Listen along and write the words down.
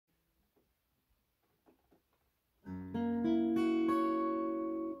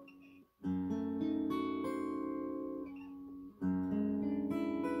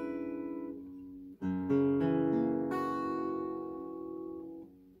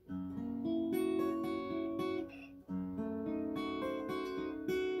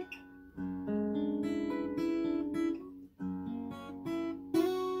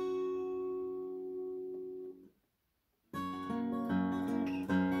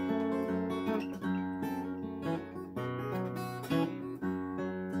Let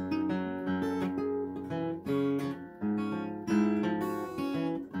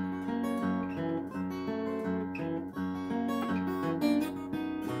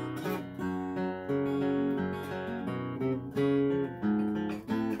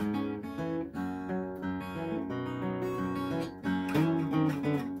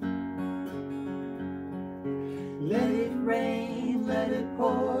it rain, let it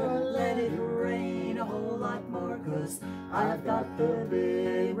pour, let it rain a whole lot more, 'cause I've got the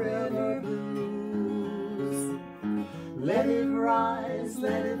big river blues. Let it rise,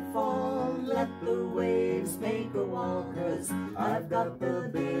 let it fall, let the waves make a wall, 'cause I've got the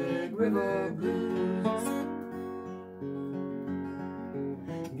big river blues.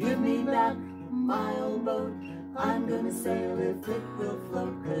 Give me back my old boat, I'm gonna sail if it will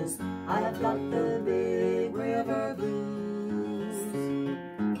float, 'cause I've got the big river blues.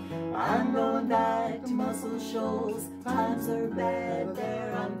 I'm going back to Muscle Shoals, times are bad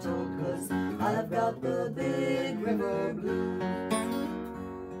there I'm told, 'cause I've got the big river blues.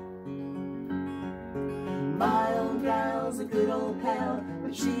 My old gal's a good old pal,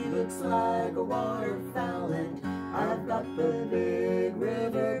 but she looks like a waterfowl, and I've got the big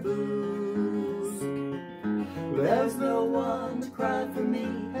river blues. There's no one to cry for me,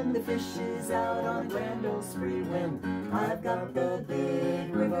 and the fish is out on a grand old spree, when I've got the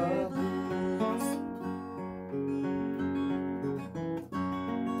big river blues.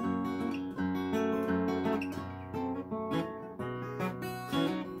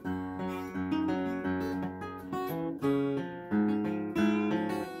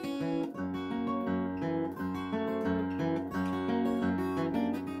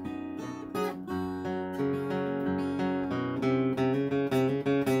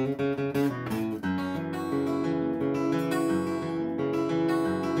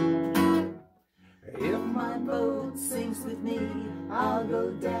 Sinks with me, I'll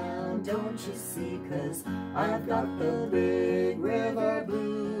go down, don't you see, 'cause I've got the big river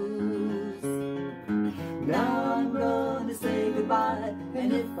blues. Now I'm gonna say goodbye,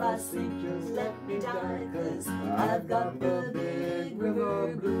 and if I sink, just let me die, 'cause I've got the big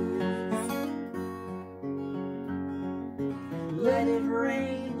river blues. Let it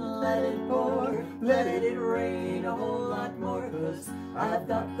rain, let it pour, let it rain a whole lot more, 'cause I've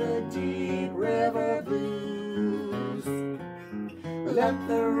got the deep river blues. Let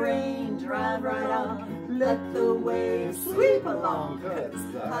the rain drive right on, let the waves sweep along,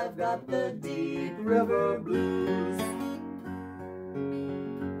 'cause I've got the deep river blues.